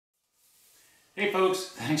Hey folks,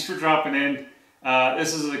 thanks for dropping in.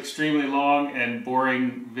 This is an extremely long and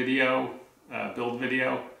boring video, build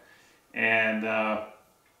video, and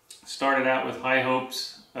started out with high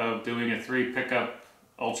hopes of doing a 3 pickup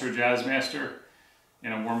Ultra Jazzmaster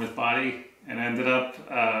in a Warmoth body, and ended up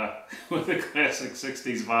with a classic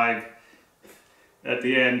 60s vibe at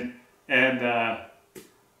the end. And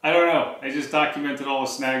I don't know, I just documented all the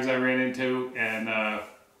snags I ran into and how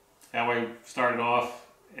I started off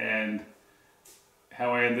and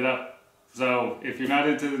how I ended up. So if you're not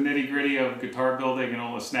into the nitty-gritty of guitar building and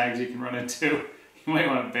all the snags you can run into, you might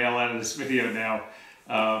want to bail out of this video now.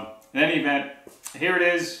 In any event, here it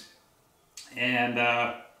is, and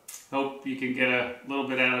hope you can get a little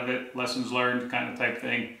bit out of it, lessons learned kind of type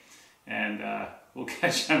thing, and we'll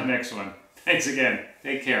catch you on the next one. Thanks again.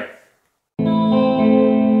 Take care.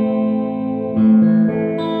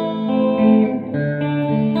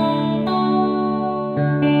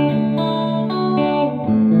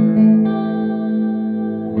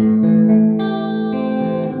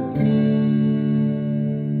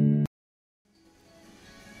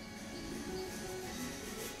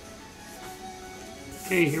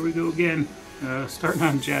 Okay, here we go again. Starting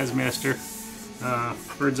on Jazzmaster.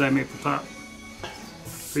 Bird's eye maple top.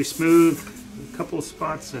 Pretty smooth. A couple of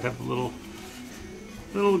spots that have a little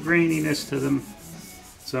graininess to them.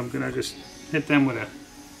 So I'm gonna just hit them with a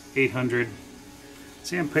 800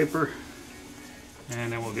 sandpaper,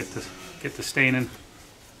 and then we'll get the staining.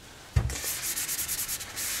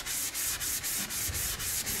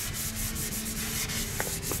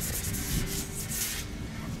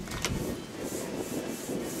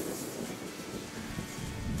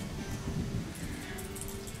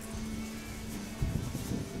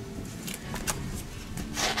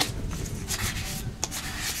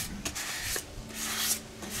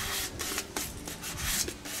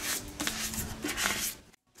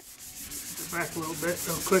 Back a little bit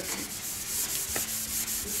real quick.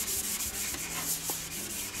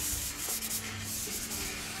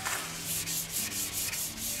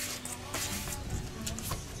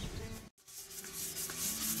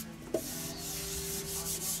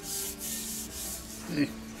 Okay.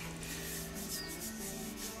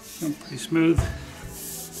 Pretty smooth.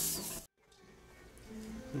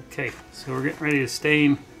 Okay, so we're getting ready to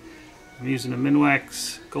stain. I'm using a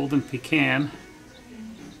Minwax Golden Pecan.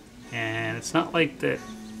 And it's not like that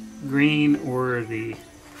green or the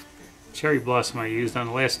cherry blossom I used on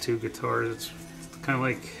the last 2 guitars. It's kind of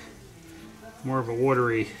like more of a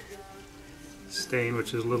watery stain,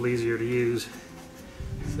 which is a little easier to use.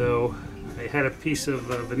 So I had a piece of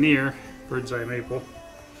veneer, bird's eye maple,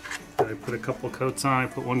 that I put a couple coats on. I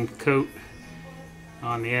put 1 coat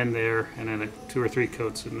on the end there, and then 2 or 3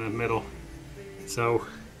 coats in the middle. So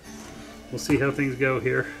we'll see how things go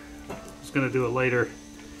here. I was going to do a later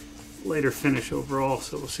finish overall,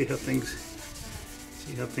 so we'll see how things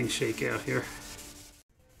shake out here.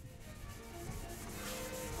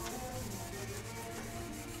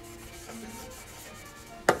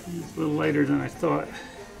 It's a little lighter than I thought.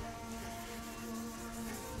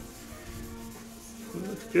 Well,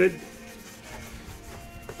 looks good.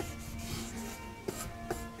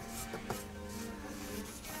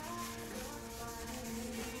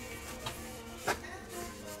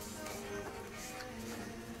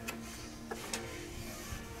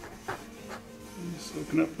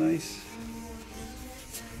 Soaking up nice.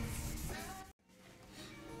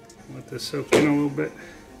 Let this soak in a little bit.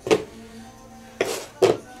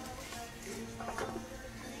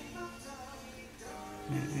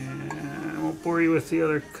 And I won't bore you with the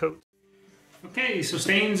other coat. Okay, so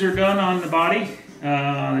stains are done on the body,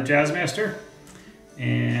 on the Jazzmaster.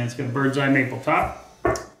 And it's got a bird's eye maple top.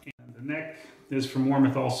 And the neck is from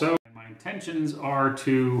Warmoth also. And my intentions are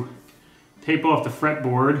to tape off the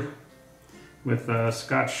fretboard with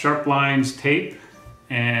Scotch Sharp Lines tape,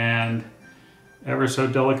 and ever so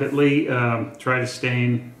delicately try to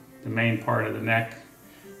stain the main part of the neck,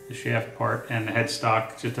 the shaft part, and the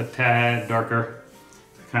headstock just a tad darker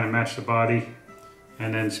to kind of match the body,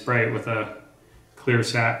 and then spray it with a clear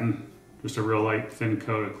satin, just a real light thin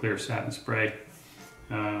coat of clear satin spray,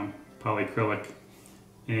 polyacrylic.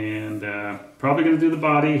 And probably going to do the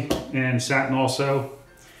body and satin also.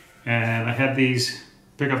 And I had these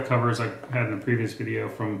pickup covers I had in a previous video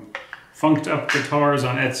from Funked Up Guitars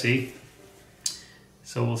on Etsy.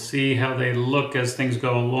 So we'll see how they look as things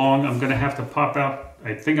go along. I'm going to have to pop out,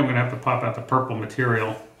 I think I'm going to have to pop out the purple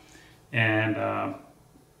material and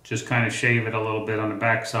just kind of shave it a little bit on the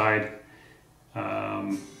back side,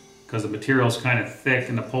 because the material is kind of thick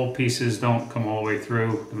and the pole pieces don't come all the way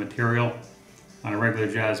through the material. On a regular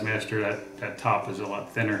Jazzmaster, that top is a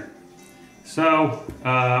lot thinner. So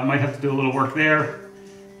I might have to do a little work there,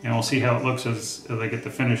 and we'll see how it looks as I get the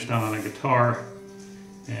finish done on the guitar.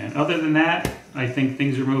 And other than that, I think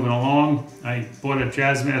things are moving along. I bought a loaded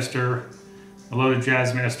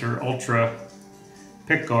Jazzmaster Ultra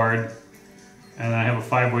pick guard, and I have a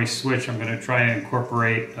 5-way switch. I'm going to try and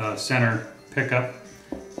incorporate a center pickup.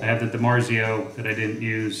 I have the DiMarzio that I didn't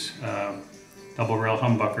use, double rail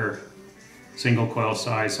humbucker, single coil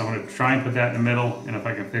size. So I'm going to try and put that in the middle, and if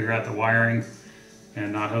I can figure out the wiring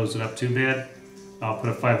and not hose it up too bad, I'll put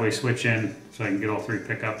a 5-way switch in so I can get all 3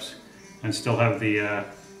 pickups and still have the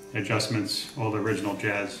adjustments, all the original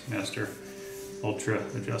Jazzmaster Ultra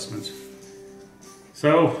adjustments.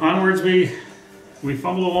 So onwards we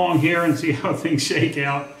fumble along here and see how things shake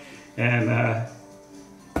out, and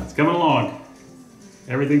it's coming along.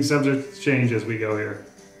 Everything's subject to change as we go here.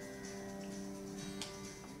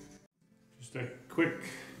 Just a quick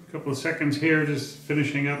couple of seconds here, just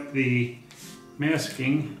finishing up the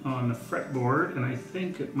masking on the fretboard, and I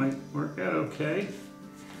think it might work out okay.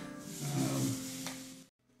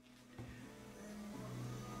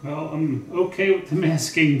 Well, I'm okay with the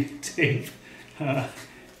masking tape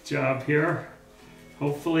job here.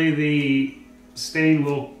 Hopefully the stain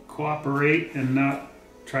will cooperate and not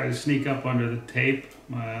try to sneak up under the tape.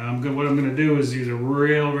 What I'm going to do is use a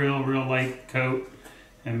real light coat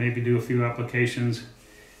and maybe do a few applications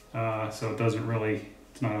so it doesn't really,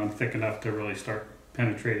 it's not on thick enough to really start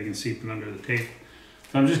penetrating and seeping under the tape.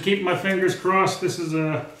 So I'm just keeping my fingers crossed. This is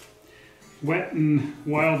a wet and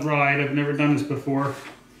wild ride. I've never done this before,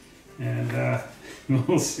 and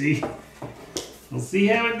we'll see. We'll see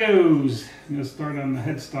how it goes. I'm going to start on the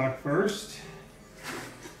headstock first,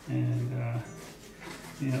 and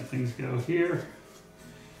see how things go here.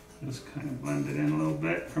 Just kind of blend it in a little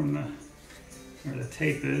bit from where the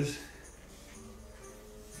tape is.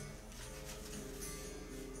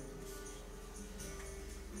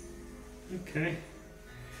 Okay.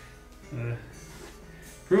 The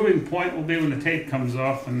proving point will be when the tape comes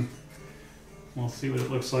off, and we'll see what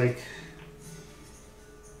it looks like.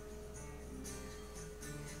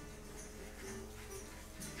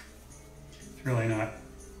 It's really not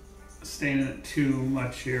staining it too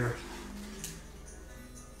much here.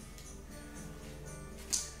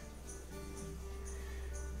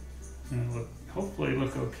 And it'll hopefully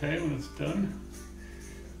look okay when it's done.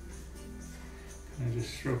 Kind of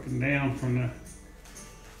just stroking down from the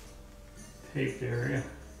taped area.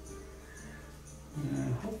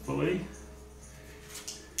 And hopefully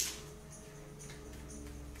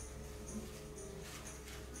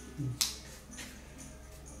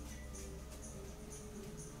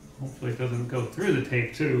it doesn't go through the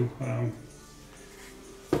tape too. Might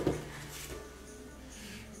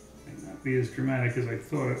not be as dramatic as I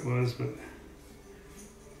thought it was, but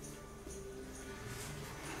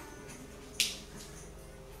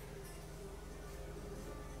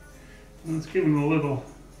let's give him a little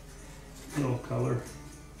color.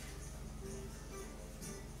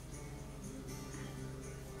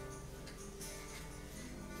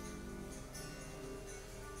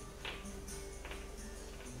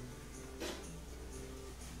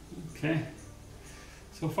 Okay,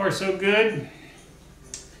 so far so good.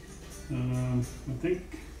 I think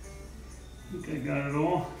I got it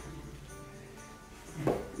all.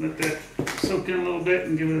 Let that soak in a little bit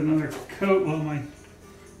and give it another coat while my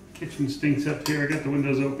kitchen stinks up here. I got the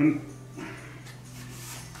windows open.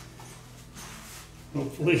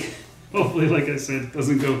 Hopefully, like I said, it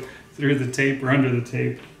doesn't go through the tape or under the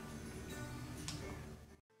tape.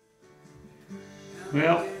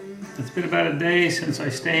 Well, it's been about a day since I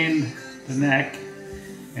stained the neck,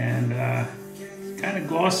 and it's kind of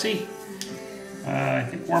glossy. I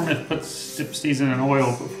think Warmoth dips these in an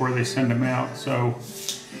oil before they send them out, so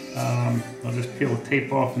I'll just peel the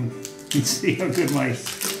tape off and see how good my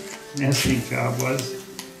masking job was.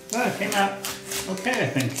 Well, it came out okay, I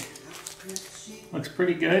think. Looks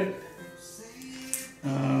pretty good.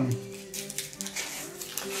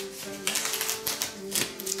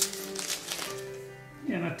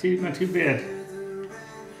 Yeah, not too bad.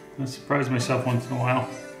 I surprise myself once in a while.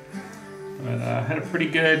 But had a pretty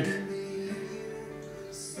good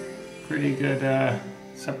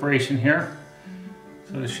separation here.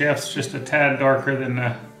 So the shaft's just a tad darker than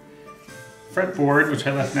the fretboard, which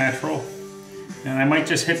I left natural. And I might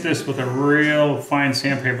just hit this with a real fine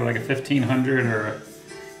sandpaper, like a 1500 or a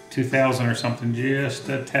 2000 or something, just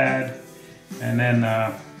a tad. And then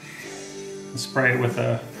spray it with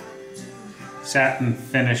a satin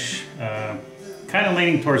finish. Kind of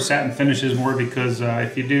leaning towards satin finishes more because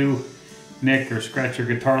if you do nick or scratch your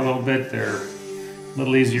guitar a little bit, they're a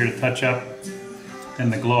little easier to touch up than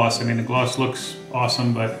the gloss. I mean, the gloss looks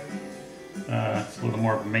awesome, but It's a little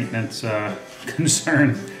more of a maintenance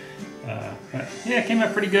concern. But yeah, it came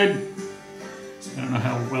out pretty good. I don't know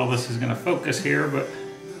how well this is going to focus here, but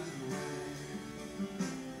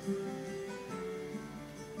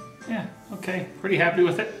yeah, okay, pretty happy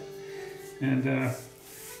with it. And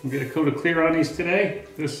we'll get a coat of clear on these today,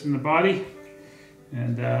 this in the body,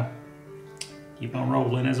 and keep on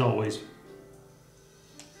rolling as always.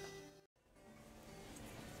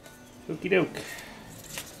 Okie doke.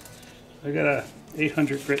 I got a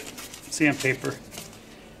 800 grit sandpaper.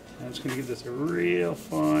 I'm just going to give this a real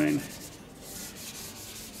fine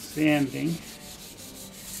sanding.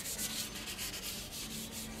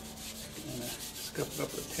 Kind of scuff it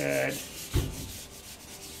up a tad.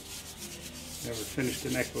 Never finished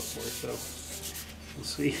the neck before, so we'll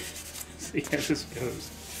see how this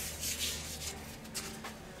goes.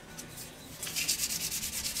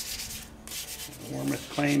 Warmoth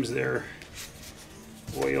claims their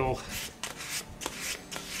oil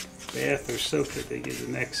bath or soap that they give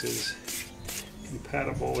the necks is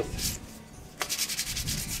compatible with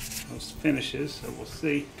most finishes, so we'll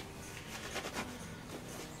see.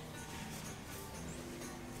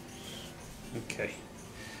 Okay,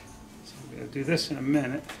 so I'm going to do this in a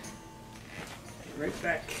minute. Be right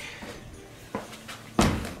back.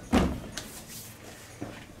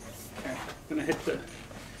 Okay, I'm going to hit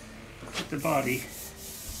the body.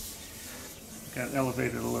 Got it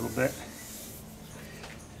elevated a little bit.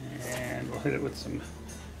 And we'll hit it with some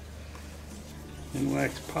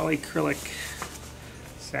in-wax polyacrylic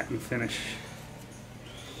satin finish.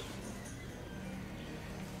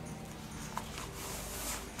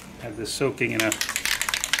 Have this soaking in a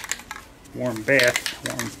warm bath,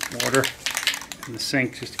 warm water in the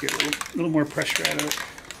sink just to get a little more pressure out of it.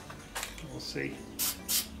 We'll see.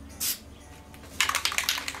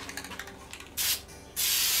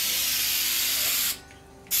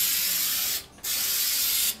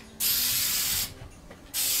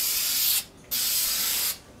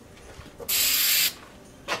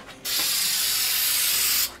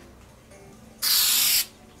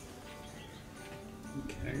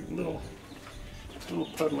 A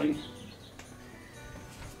little puddling.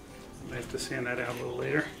 I might have to sand that out a little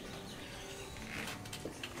later.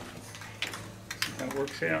 See how it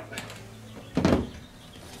works out.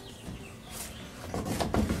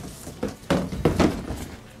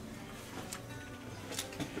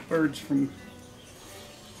 Keep the birds from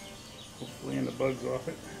hopefully and the bugs off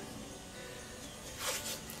it.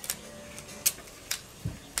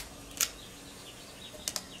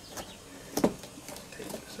 Take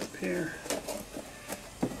this up here.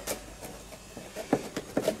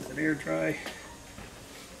 Air dry.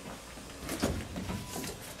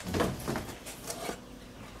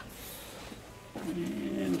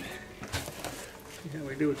 And see how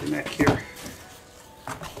we do with the neck here.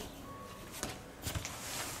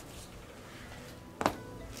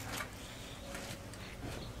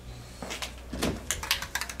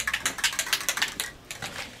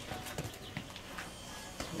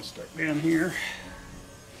 We'll start down here.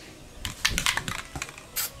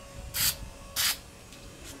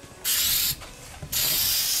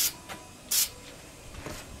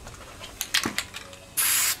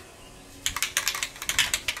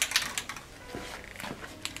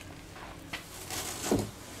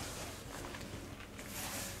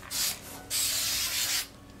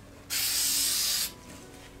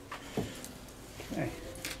 Okay,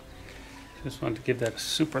 just wanted to give that a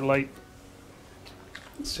super light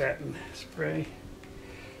satin spray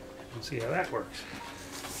and see how that works.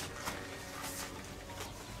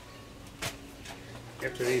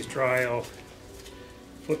 After these dry, I'll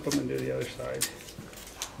flip them and do the other side.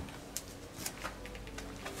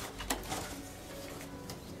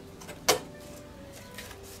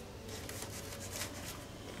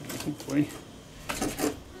 And hopefully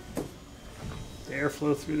the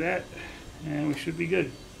airflow through that, and we should be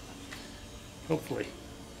good. Hopefully.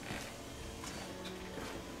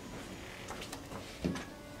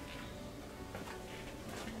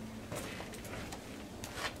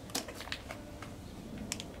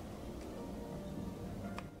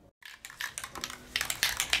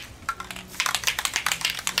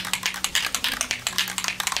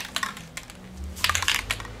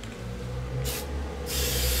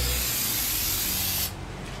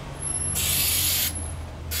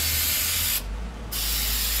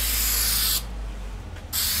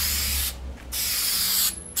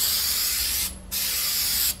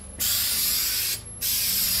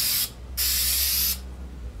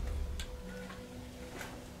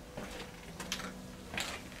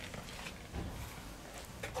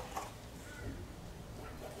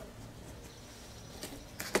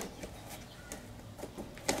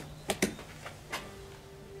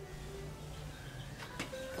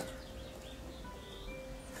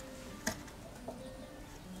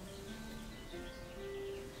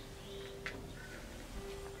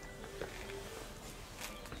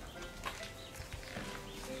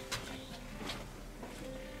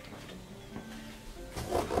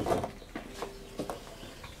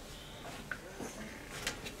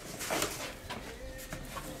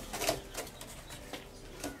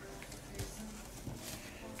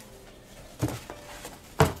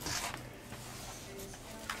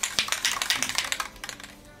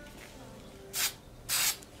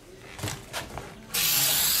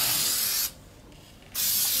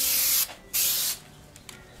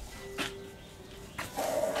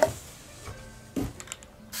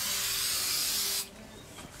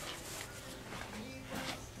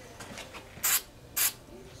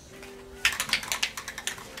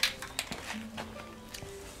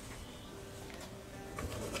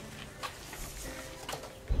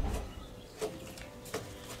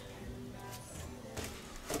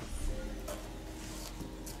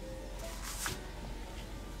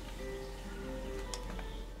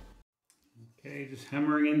 Just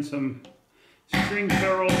hammering in some string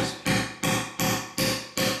ferrules.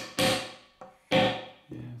 Yeah,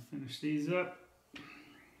 finish these up.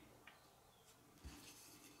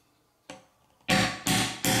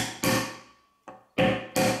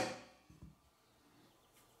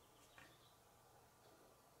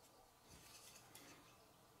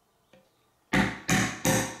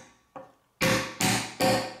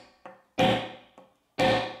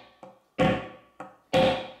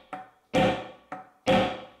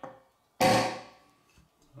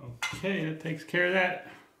 Okay, that takes care of that.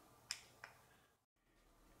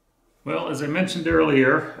 Well, as I mentioned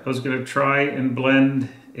earlier, I was going to try and blend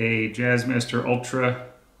a Jazzmaster Ultra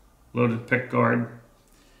loaded pickguard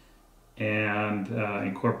and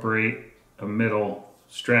incorporate a middle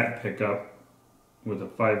Strat pickup with a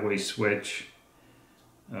 5-way switch.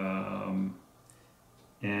 And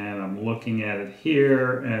I'm looking at it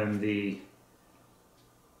here, and the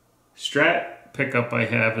Strat pickup I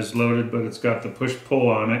have is loaded, but it's got the push-pull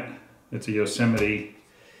on it. It's a Yosemite.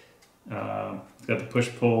 It's got the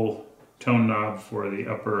push-pull tone knob for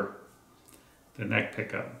the neck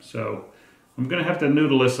pickup. So I'm going to have to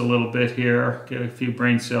noodle this a little bit here, get a few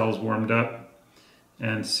brain cells warmed up,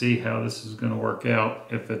 and see how this is going to work out.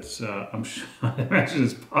 If it's, I imagine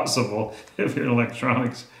it's possible if you're an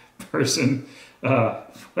electronics person,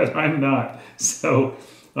 but I'm not. So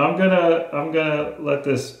I'm gonna let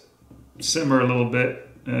this simmer a little bit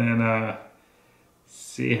and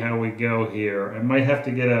see how we go here. I might have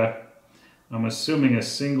to get I'm assuming a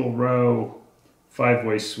single row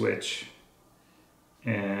 5-way switch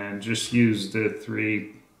and just use the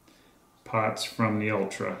 3 pots from the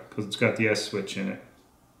Ultra because it's got the S switch in it.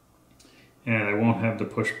 And I won't have the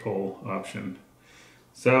push-pull option.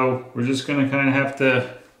 So we're just gonna kind of have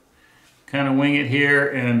to wing it here,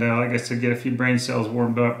 and like I said, get a few brain cells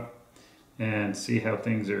warmed up and see how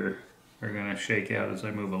things are gonna shake out as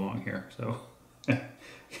I move along here. So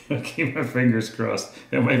I'll keep my fingers crossed.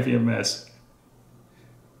 It might be a mess.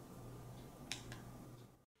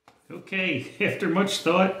 Okay, after much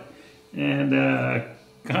thought and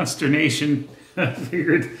consternation, I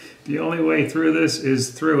figured the only way through this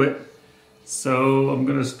is through it. So I'm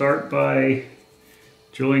going to start by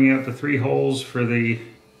drilling out the 3 holes for the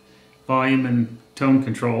volume and tone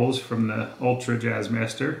controls from the Ultra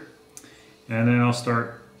Jazzmaster. And then I'll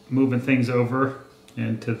start moving things over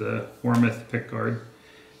into the Warmoth pickguard.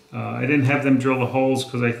 I didn't have them drill the holes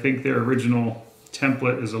because I think their original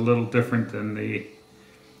template is a little different than the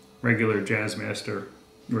regular Jazzmaster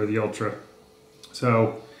or the Ultra.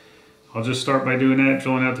 So I'll just start by doing that,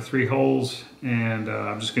 drilling out the 3 holes, and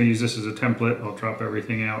I'm just going to use this as a template. I'll drop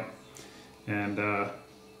everything out and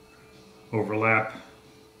overlap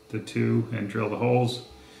the 2 and drill the holes,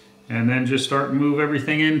 and then just start and move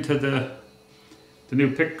everything into the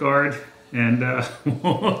new pickguard, and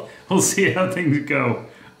we'll see how things go,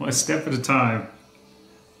 one step at a time.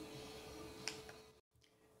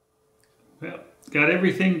 Well, got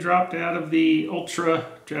everything dropped out of the Ultra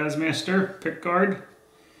Jazzmaster pickguard,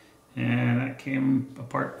 and that came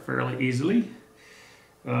apart fairly easily.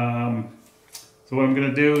 So what I'm going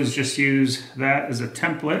to do is just use that as a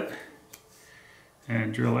template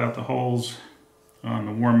and drill out the holes on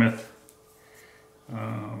the Warmoth.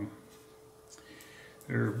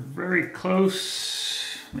 They're very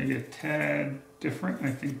close, maybe a tad different.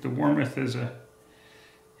 I think the Warmoth is a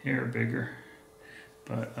hair bigger,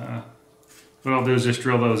 but what I'll do is just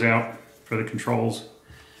drill those out for the controls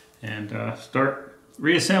and start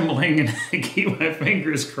reassembling and keep my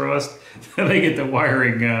fingers crossed that I get the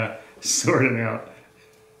wiring sorted out.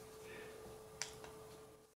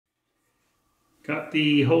 Got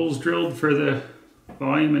the holes drilled for the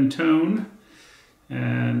volume and tone,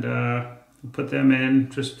 and put them in.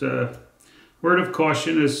 Just a word of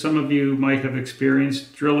caution, as some of you might have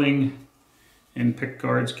experienced, drilling in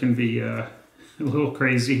pickguards can be a little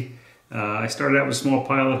crazy. I started out with a small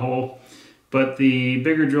pilot hole, but the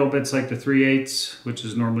bigger drill bits like the 3/8, which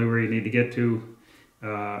is normally where you need to get to,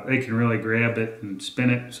 they can really grab it and spin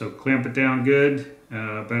it. So clamp it down good,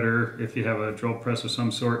 better if you have a drill press of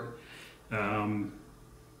some sort.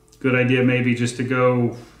 Good idea maybe just to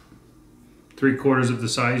go 3/4 of the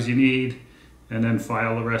size you need and then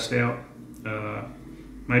file the rest out.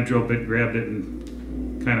 My drill bit grabbed it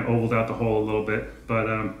and kind of ovaled out the hole a little bit, but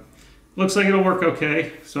looks like it'll work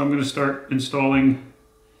okay. So I'm going to start installing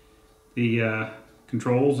the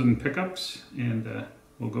controls and pickups, and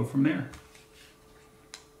we'll go from there.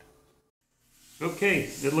 Okay,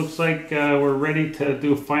 it looks like we're ready to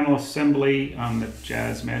do a final assembly on the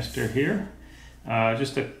Jazzmaster here.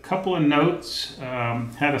 Just a couple of notes.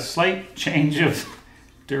 Had a slight change of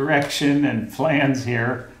direction and plans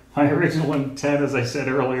here. My original intent, as I said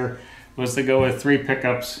earlier, was to go with 3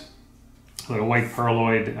 pickups with a white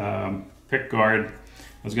perloid pick guard.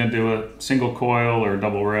 I was going to do a single coil or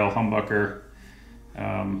double rail humbucker,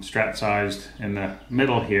 strat sized in the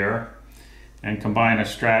middle here, and combine a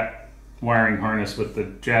strat wiring harness with the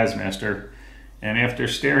Jazzmaster. And after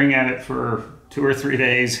staring at it for 2 or 3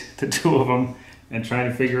 days, the 2 of them, and trying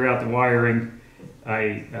to figure out the wiring,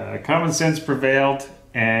 common sense prevailed,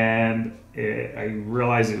 and I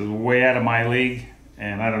realized it was way out of my league,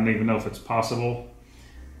 and I don't even know if it's possible.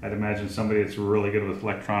 I'd imagine somebody that's really good with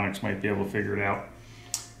electronics might be able to figure it out.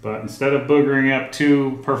 But instead of boogering up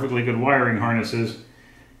 2 perfectly good wiring harnesses,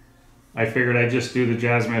 I figured I'd just do the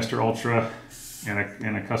Jazzmaster Ultra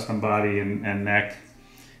and a custom body and neck,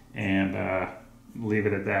 and leave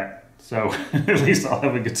it at that. So at least I'll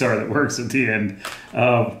have a guitar that works at the end.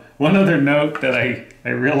 One other note that I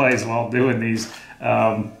realized while doing these,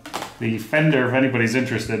 the fender, if anybody's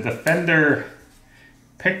interested, the fender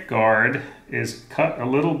pick guard is cut a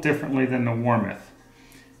little differently than the Warmoth.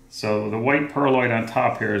 So the white perloid on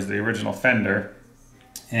top here is the original fender,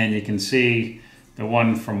 and you can see the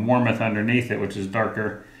one from Warmoth underneath it, which is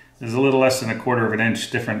darker. There's a little less than 1/4 of an inch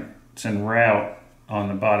difference in route on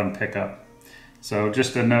the bottom pickup. So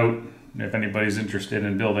just a note, if anybody's interested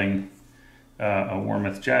in building a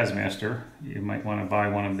Warmoth Jazzmaster, you might want to buy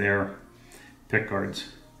one of their pick guards.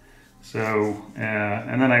 So,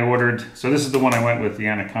 and then I ordered, so this is the one I went with, the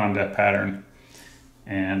Anaconda pattern.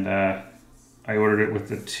 And I ordered it with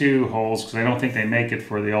the 2 holes, because I don't think they make it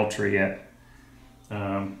for the Ultra yet.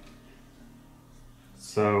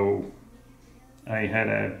 So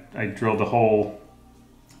I drilled a hole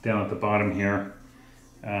down at the bottom here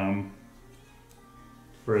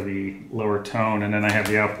for the lower tone, and then I have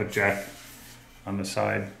the output jack on the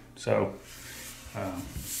side. So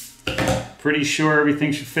pretty sure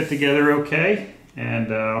everything should fit together okay,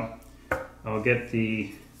 and I'll get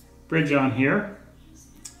the bridge on here,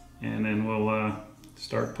 and then we'll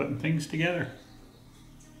start putting things together.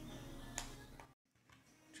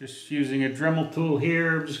 Just using a Dremel tool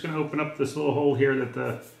here, I'm just going to open up this little hole here that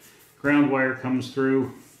the ground wire comes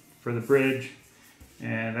through for the bridge,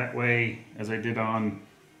 and that way, as I did on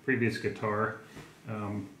previous guitar,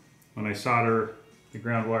 when I solder the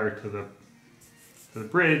ground wire to the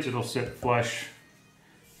bridge, it'll sit flush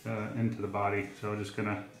into the body. So I'm just going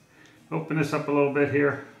to open this up a little bit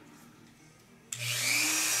here.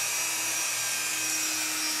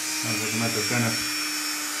 Sounds like I'm at the dentist.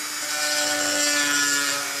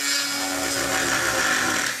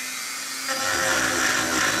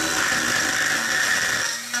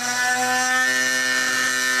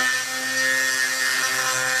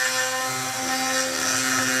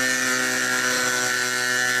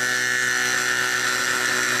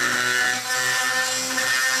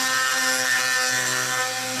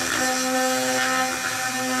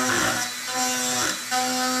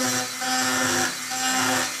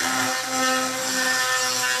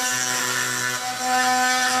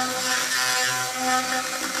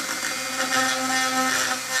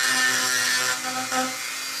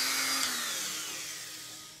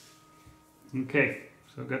 Okay,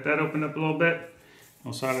 so got that opened up a little bit.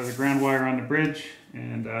 I'll solder the ground wire on the bridge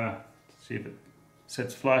and see if it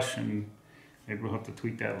sits flush, and maybe we'll have to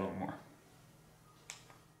tweak that a little more.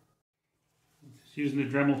 Just using the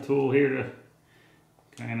Dremel tool here to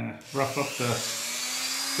kind of rough up the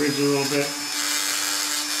bridge a little bit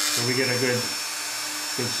so we get a good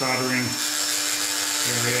soldering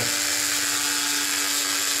area.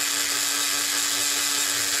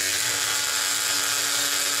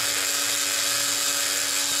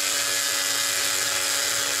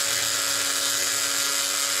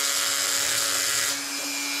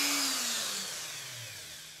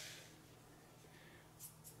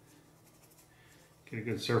 Get a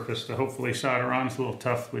good surface to hopefully solder on. It's a little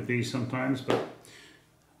tough with these sometimes, but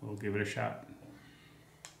we'll give it a shot.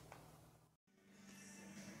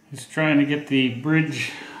 Just trying to get the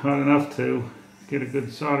bridge hot enough to get a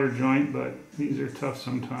good solder joint, but these are tough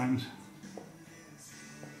sometimes.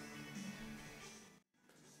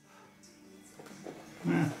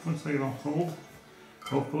 Looks like it'll hold,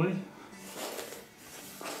 hopefully.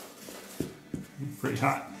 Pretty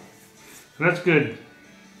hot. So that's good.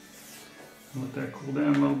 Let that cool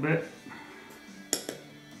down a little bit.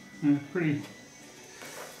 Pretty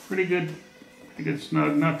good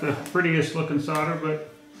snug. Not the prettiest looking solder,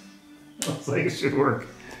 but looks like it should work.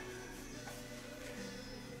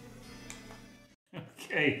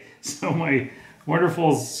 Okay, so my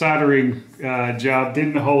wonderful soldering job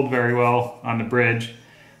didn't hold very well on the bridge.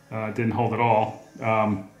 Didn't hold at all.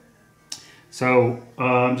 So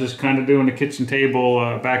I'm just kind of doing the kitchen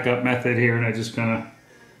table backup method here, and I just kind of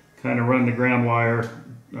kind of run the ground wire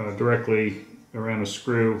directly around a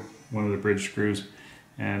screw, one of the bridge screws,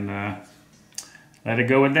 and let it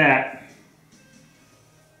go with that.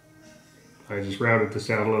 I just routed this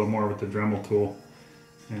out a little more with the Dremel tool,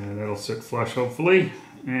 and that'll sit flush hopefully,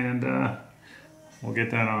 and we'll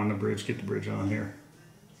get that on the bridge, get the bridge on here.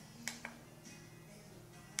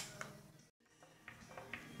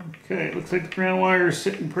 Okay, it looks like the ground wire is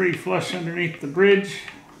sitting pretty flush underneath the bridge.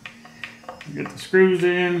 Get the screws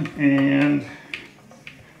in and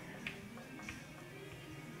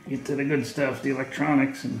get to the good stuff, the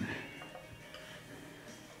electronics. And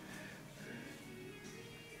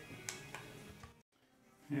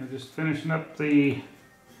just finishing up the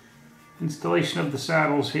installation of the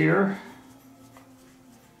saddles here.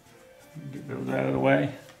 Get those out of the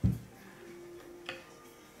way.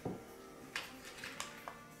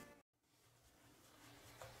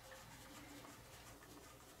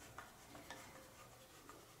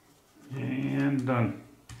 And done.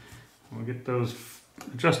 We'll get those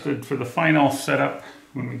adjusted for the final setup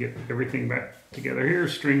when we get everything back together here,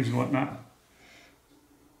 strings and whatnot.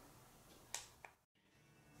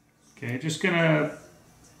 Okay, just gonna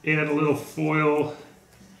add a little foil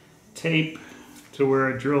tape to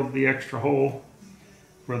where I drilled the extra hole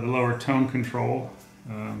for the lower tone control.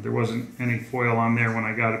 There wasn't any foil on there when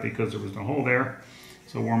I got it because there was no hole there,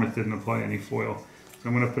 so Warmoth didn't apply any foil. So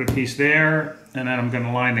I'm going to put a piece there, and then I'm going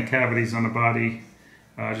to line the cavities on the body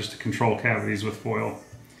just to control cavities with foil,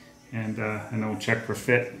 and then we'll check for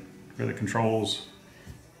fit for the controls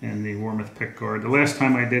and the Warmoth pick guard. The last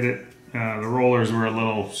time I did it, the rollers were a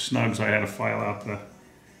little snug, so I had to file out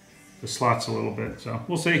the slots a little bit, so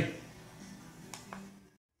we'll see.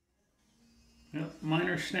 Yep,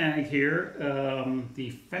 minor snag here. The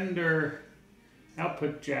fender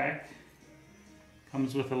output jack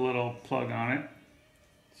comes with a little plug on it,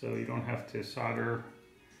 so you don't have to solder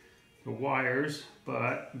the wires,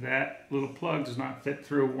 but that little plug does not fit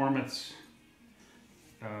through Warmoth's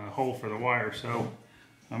hole for the wire, so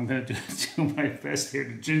I'm going to do my best here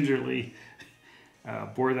to gingerly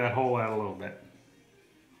bore that hole out a little bit.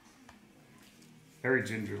 Very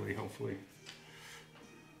gingerly, hopefully.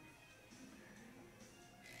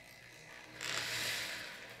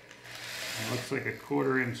 It looks like a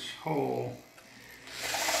 1/4 inch hole.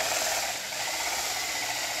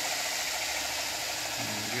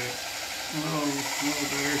 And get a little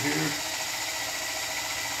better here.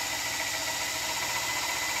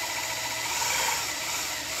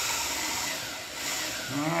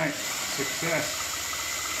 All right, success.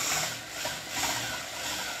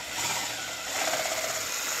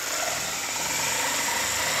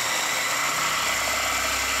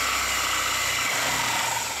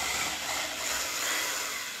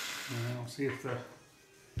 And I'll see if the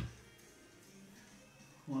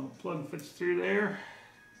little plug fits through there.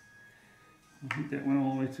 I think that went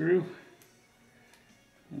all the way through.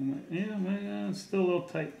 Yeah, it's still a little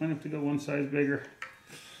tight. Might have to go one size bigger.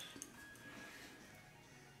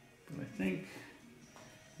 But I think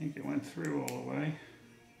it went through all the way.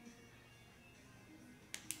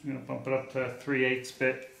 I'm going to bump it up to 3/8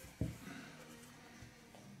 bit.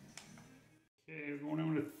 Okay, we're going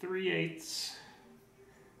over to 3/8.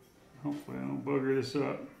 Hopefully I don't bugger this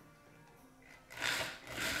up.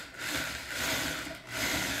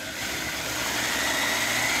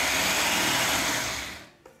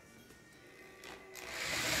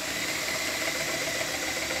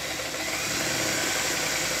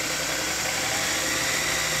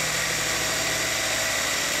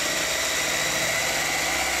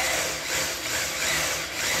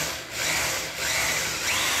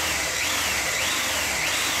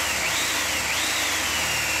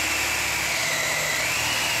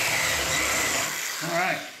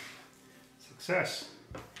 Success.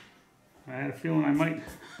 I had a feeling I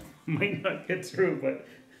might not get through, but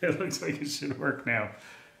it looks like it should work now.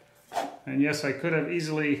 And yes, I could have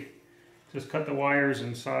easily just cut the wires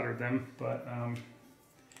and soldered them, but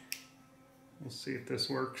we'll see if this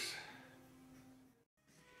works.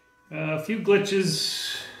 A few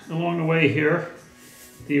glitches along the way here.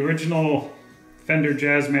 The original Fender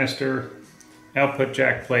Jazzmaster output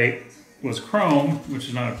jack plate was chrome, which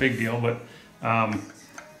is not a big deal, but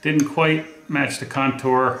didn't quite match the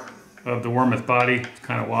contour of the Warmoth body. It's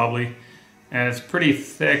kind of wobbly, and it's pretty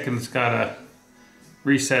thick, and it's got a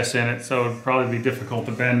recess in it, so it'd probably be difficult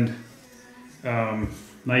to bend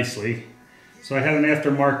nicely. So I had an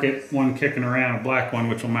aftermarket one kicking around, a black one,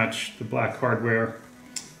 which will match the black hardware,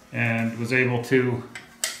 and was able to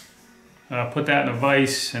put that in a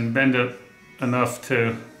vise and bend it enough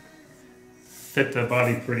to fit the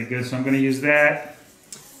body pretty good. So I'm going to use that.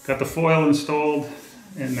 Got the foil installed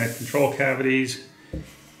in the control cavities,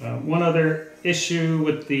 One other issue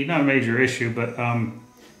with the, not a major issue, but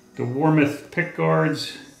the Warmoth pick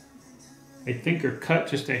guards, I think are cut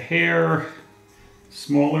just a hair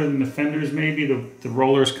smaller than the fenders maybe. The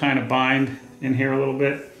rollers kind of bind in here a little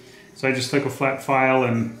bit. So I just took a flat file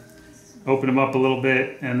and opened them up a little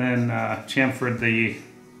bit and then chamfered the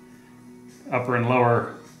upper and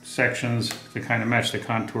lower sections to kind of match the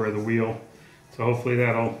contour of the wheel. So hopefully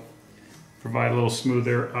that'll provide a little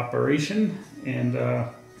smoother operation, and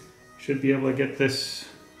should be able to get this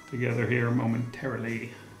together here momentarily.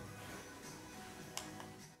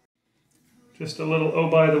 Just a little, oh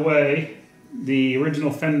by the way, the original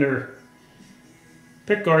Fender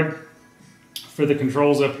pickguard for the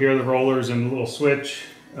controls up here, the rollers and the little switch,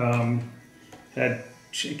 had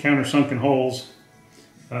countersunken holes,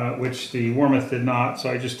 which the Warmoth did not. So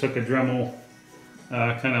I just took a Dremel,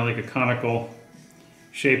 kind of like a conical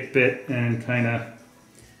shaped bit, and kind of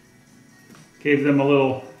gave them a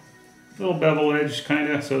little bevel edge,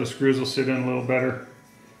 kind of, so the screws will sit in a little better, a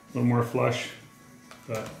little more flush.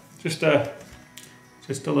 But just a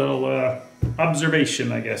little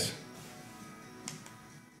observation, I guess.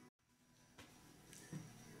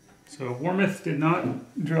 So Warmoth did not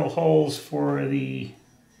drill holes for the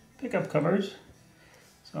pickup covers,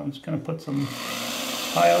 so I'm just going to put some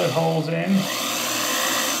pilot holes in,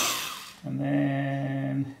 and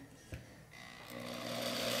then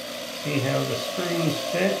see how the screws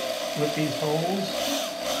fit with these holes.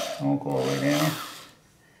 I won't go all the way down,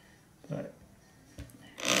 but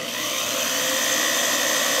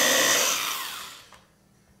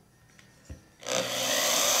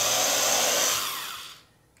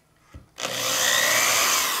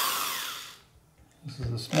this is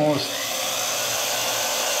the smallest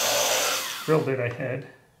drill bit I had.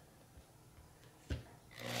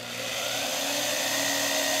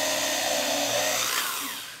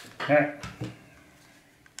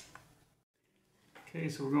 Okay,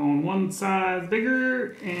 so we're going one size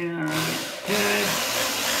bigger and add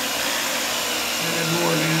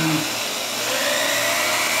more down.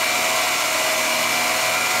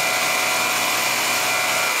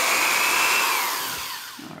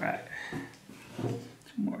 All right,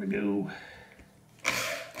 two more to go.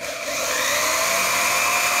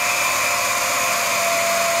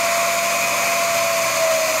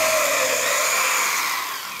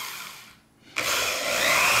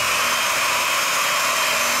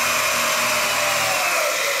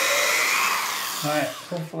 Alright,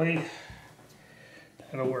 hopefully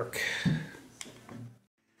that'll work.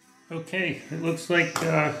 Okay, it looks like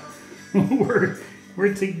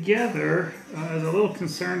we're together. I was a little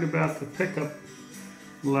concerned about the pickup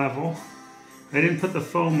level. I didn't put the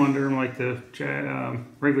foam under them like the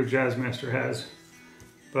regular Jazzmaster has,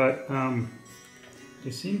 but they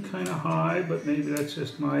seem kind of high, but maybe that's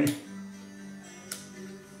just my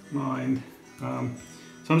mind. So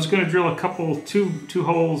I'm just going to drill a couple, two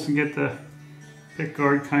holes and get the pick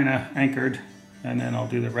guard kind of anchored, and then I'll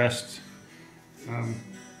do the rest off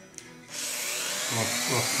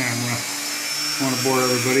camera. I want to bore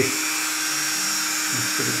everybody.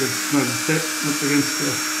 Let's get a good snug fit up against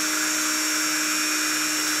the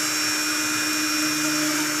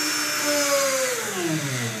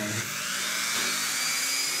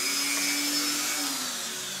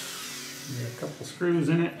a couple screws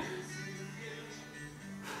in it.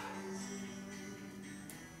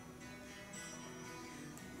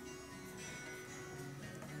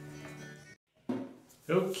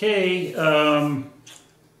 Okay,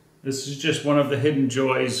 this is just one of the hidden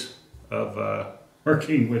joys of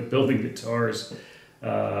working with building guitars.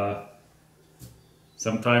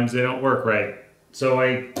 Sometimes they don't work right. So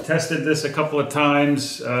I tested this a couple of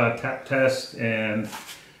times, tap test, and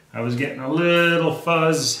I was getting a little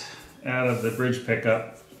fuzz out of the bridge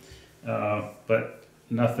pickup, but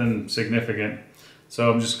nothing significant.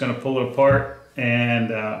 So I'm just going to pull it apart,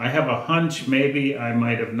 and I have a hunch maybe I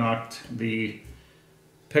might have knocked the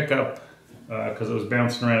pickup because it was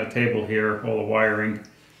bouncing around the table here, all the wiring,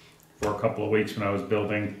 for a couple of weeks when I was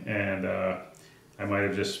building, and I might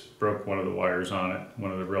have just broke one of the wires on it,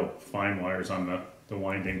 one of the real fine wires on the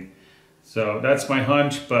winding. So that's my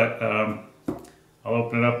hunch, but I'll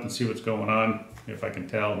open it up and see what's going on. If I can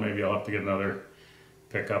tell, maybe I'll have to get another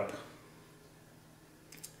pickup.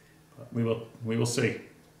 But we will see.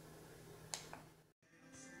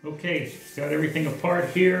 Okay, got everything apart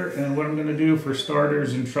here, and what I'm going to do for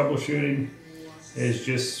starters and troubleshooting is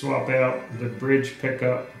just swap out the bridge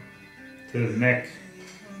pickup to the neck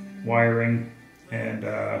wiring and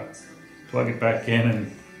plug it back in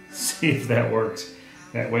and see if that works.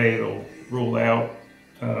 That way it'll rule out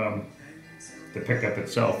the pickup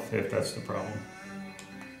itself if that's the problem.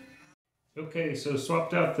 Okay, so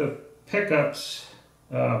swapped out the pickups,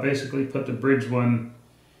 basically put the bridge one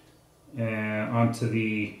onto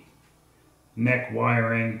the neck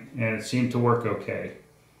wiring, and it seemed to work okay.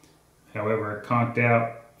 However, it conked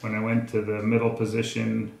out when I went to the middle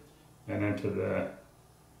position and then to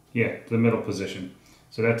the middle position.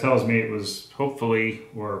 So that tells me it was hopefully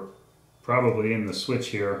or probably in the switch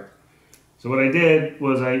here. So what I did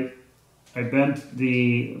was I bent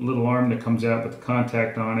the little arm that comes out with the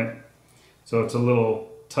contact on it, so it's a little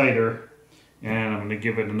tighter, and I'm going to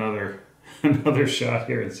give it another shot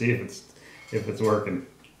here and see if it's working.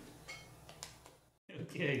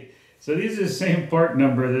 Okay, so these are the same part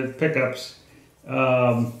number, the pickups.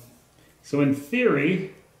 So in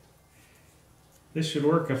theory, this should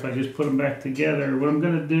work if I just put them back together. What I'm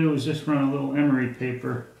going to do is just run a little emery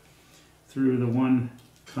paper through the one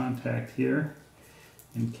contact here,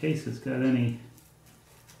 in case it's got any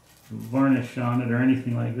varnish on it or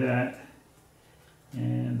anything like that.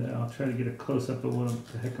 And I'll try to get a close-up of what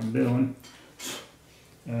the heck I'm doing.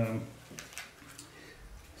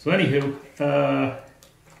 So anywho,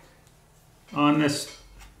 on this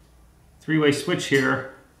three-way switch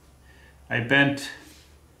here, I bent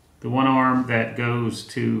the one arm that goes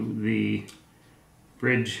to the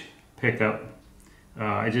bridge pickup.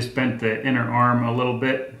 I just bent the inner arm a little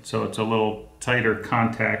bit so it's a little tighter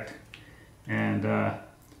contact, and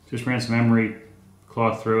just ran some emery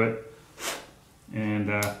cloth through it.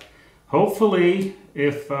 And hopefully,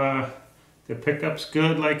 if the pickup's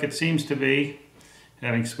good like it seems to be,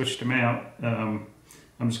 having switched them out,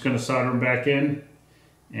 I'm just going to solder them back in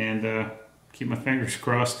and keep my fingers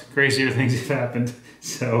crossed. Crazier things have happened,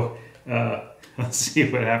 so let's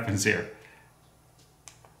see what happens here.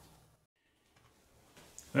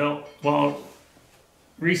 Well, while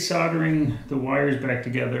resoldering the wires back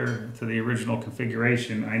together to the original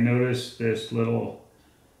configuration, I noticed this little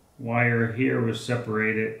wire here was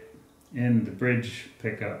separated in the bridge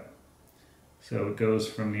pickup. So it goes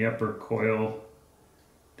from the upper coil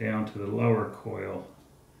down to the lower coil.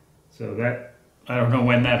 So that, I don't know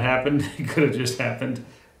when that happened. It could have just happened,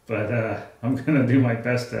 but I'm gonna do my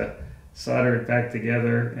best to solder it back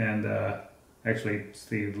together, and actually it's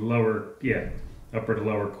the lower, upper to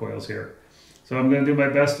lower coils here. So I'm gonna do my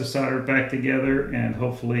best to solder it back together, and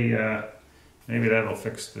hopefully maybe that'll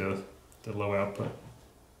fix the low output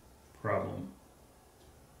problem.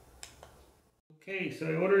 Okay, so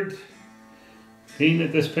I ordered, being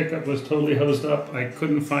that this pickup was totally hosed up, I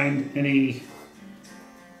couldn't find any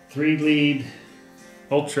 3-lead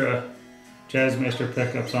Ultra Jazzmaster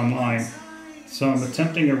pickups online. So I'm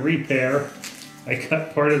attempting a repair. I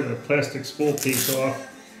cut part of the plastic spool piece off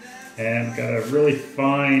and got a really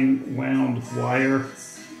fine wound wire,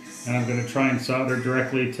 and I'm going to try and solder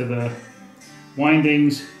directly to the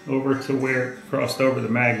windings over to where it crossed over the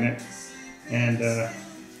magnet, and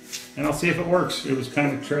I'll see if it works. It was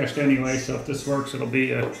kind of trashed anyway, so if this works, it'll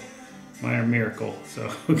be a minor miracle. So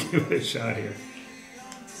we'll give it a shot here.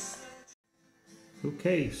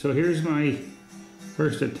 Okay, so here's my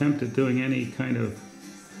first attempt at doing any kind of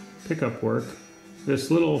pickup work. This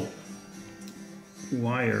little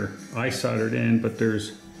wire I soldered in, but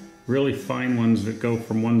there's really fine ones that go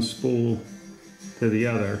from one spool to the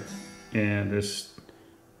other, and this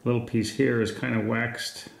little piece here is kind of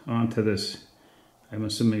waxed onto this. I'm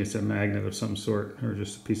assuming it's a magnet of some sort, or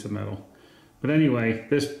just a piece of metal. But anyway,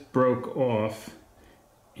 this broke off,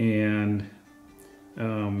 and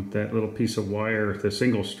that little piece of wire, the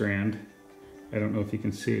single strand, I don't know if you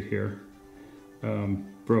can see it here,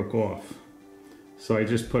 broke off. So I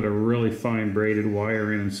just put a really fine braided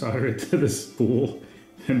wire in and soldered it to the spool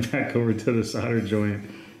and back over to the solder joint.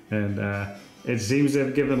 And it seems to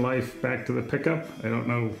have given life back to the pickup. I don't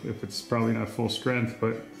know if it's probably not full strength,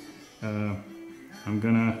 but I'm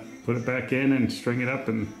gonna put it back in and string it up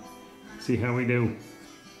and see how we do.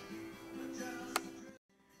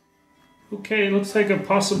 Okay, looks like a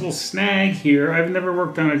possible snag here. I've never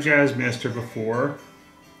worked on a Jazzmaster before,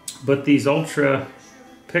 but these Ultra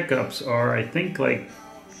pickups are, I think, like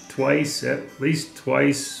at least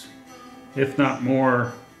twice, if not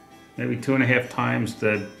more, maybe 2.5 times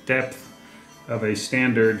the depth of a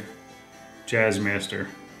standard Jazzmaster.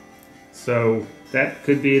 So that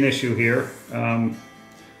could be an issue here. I'm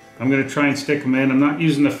going to try and stick them in. I'm not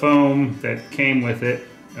using the foam that came with it.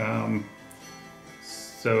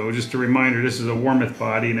 So just a reminder, this is a Warmoth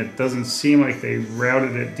body, and it doesn't seem like they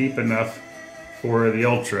routed it deep enough for the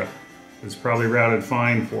Ultra. It's probably routed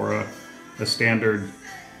fine for a standard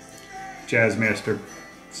Jazzmaster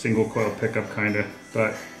single coil pickup kind of,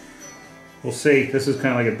 but we'll see. This is kind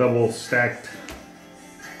of like a double stacked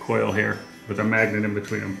coil here with a magnet in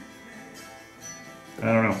between them. I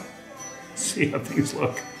don't know. see how things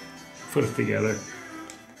look. Put it together.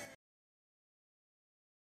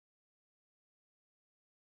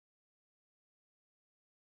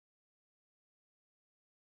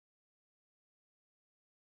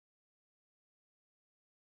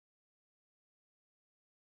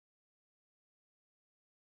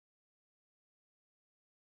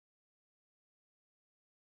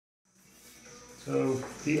 So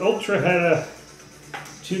the Ultra had a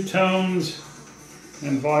 2 tones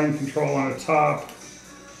and volume control on the top,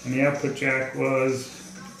 and the output jack was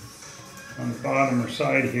on the bottom or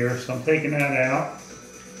side here. So I'm taking that out.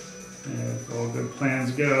 And if all good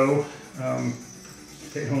plans go,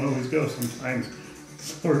 they don't always go sometimes.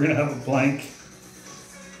 So we're gonna have a blank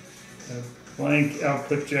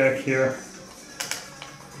output jack here,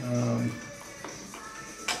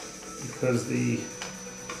 because the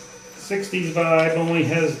 60s vibe only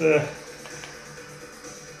has the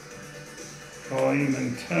volume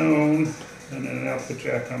and tone, and then an output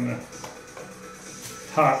jack on the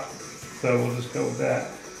top. So we'll just go with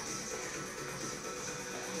that.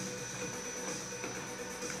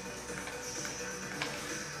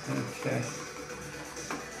 Okay.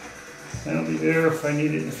 That'll be there if I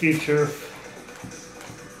need it in the future.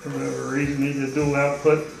 For whatever reason, need a dual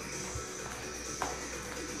output.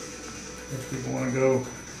 If people want to go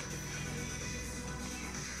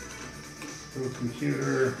to a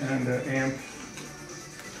computer and an amp.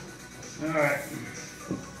 Alright.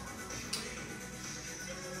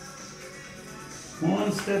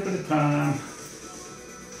 One step at a time.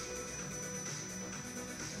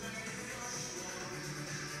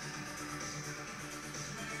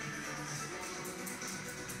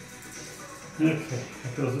 Okay,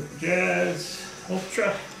 that goes with the Jazz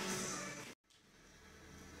Ultra.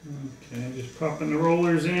 Okay, just popping the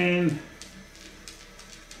rollers in.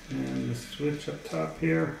 And the switch up top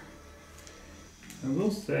here. I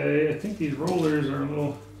will say, I think these rollers are a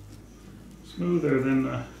little smoother than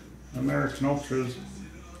the American Ultras.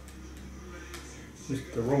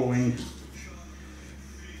 Just the rolling,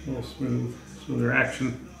 a little smoother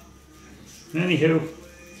action. Anywho,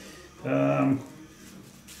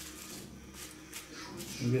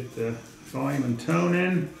 we'll get the volume and tone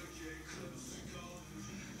in.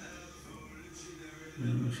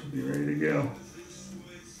 And we should be ready to go.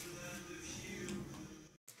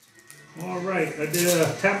 Alright, I did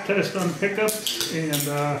a tap test on pickups, and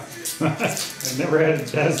I've never had a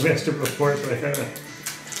Jazzmaster before, so I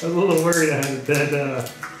was a little worried I had a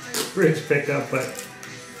dead bridge pickup, but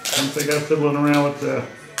once I got fiddling around with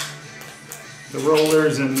the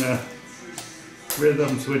rollers and the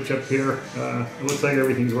rhythm switch up here, it looks like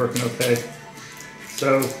everything's working okay.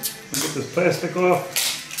 So I'll get this plastic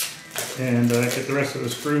off and get the rest of the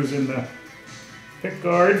screws in the pick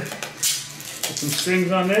guard. Put some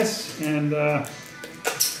strings on this, and I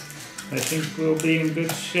think we'll be in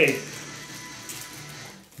good shape.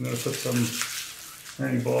 I'm going to put some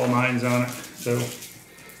any ball nines on it, so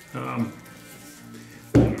I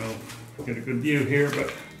don't know, get a good view here,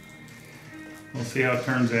 but we'll see how it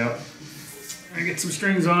turns out. I get some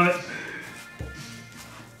strings on it,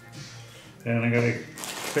 and I got to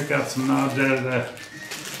pick out some knobs out of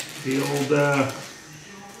the old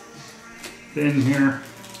bin here.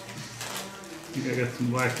 I think I got some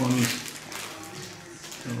black ones,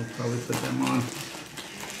 so I'll probably put them on.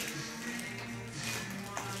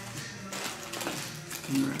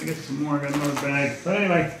 Alright, I got some more, I got another bag. But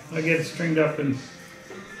anyway, I'll get it stringed up and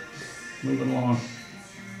move it along.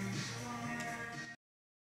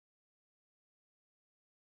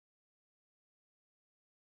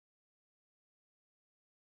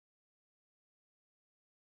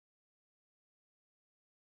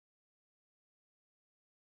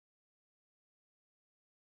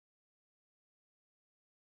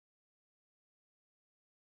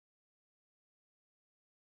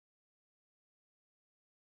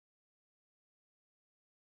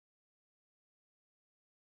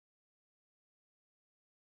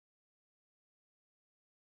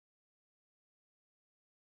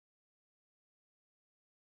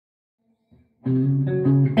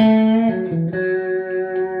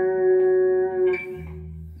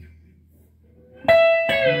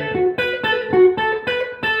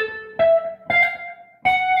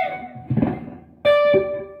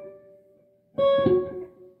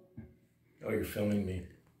 Oh, you're filming me.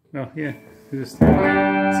 Oh, yeah. This is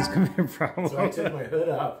going to be a problem. So I took my hood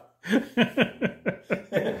off.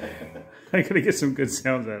 I gotta get some good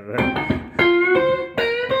sounds out of that.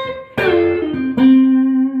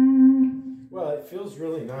 Well, it feels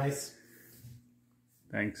really nice.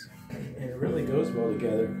 Thanks. And it really goes well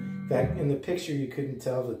together. In fact, in the picture, you couldn't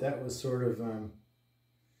tell that that was sort of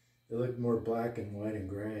They look more black and white and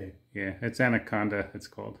gray. Yeah, it's anaconda, it's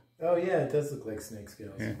called. Oh yeah, it does look like snake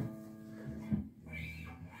scales. Yeah.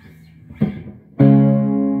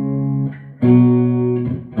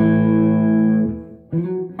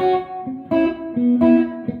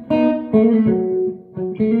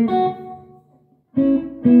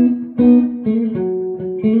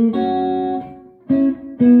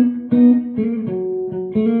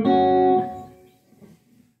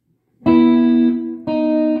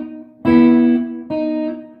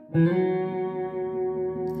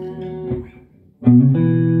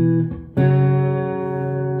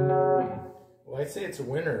 Well, I'd say it's a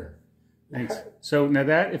winner. Thanks. So now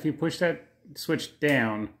that, if you push that switch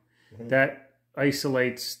down, that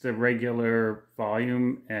isolates the regular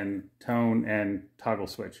volume and tone and toggle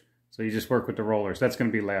switch. So you just work with the rollers. That's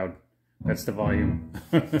going to be loud. That's the volume.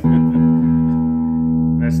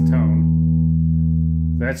 That's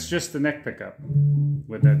tone. That's just the neck pickup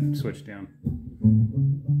with that switch down.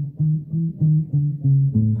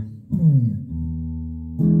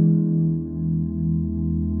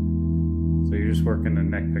 So you're just working the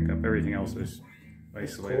neck pickup. Everything else is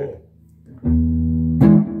isolated. Cool.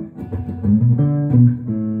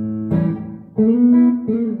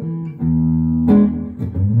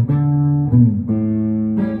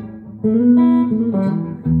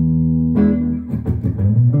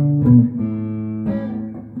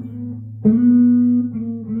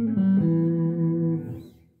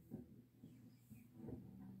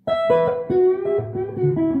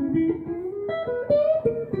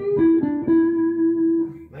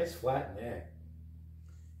 Nice flat neck.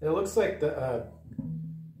 And it looks like the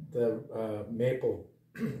maple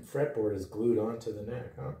fretboard is glued onto the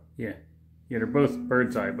neck, huh? Yeah. Yeah, they're both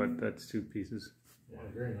bird's eye, but that's two pieces. Yeah,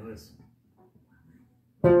 very nice.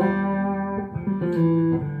 Oh,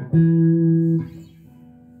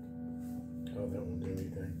 that won't do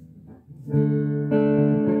anything.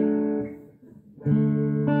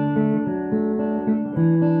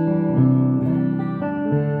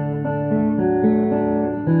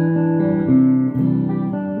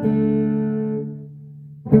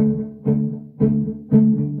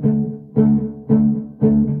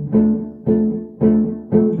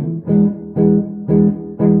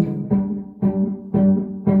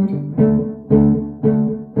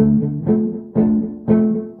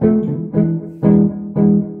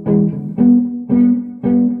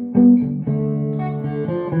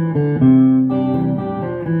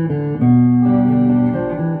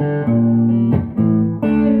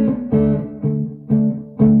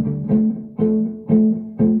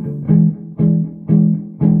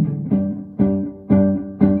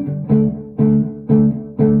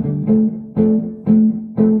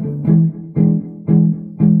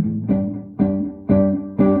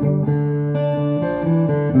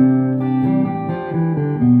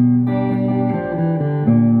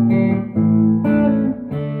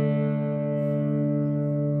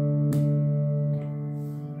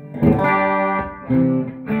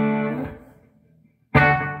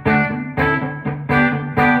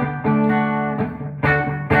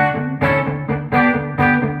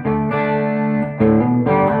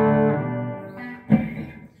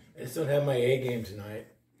 I just don't have my A game tonight.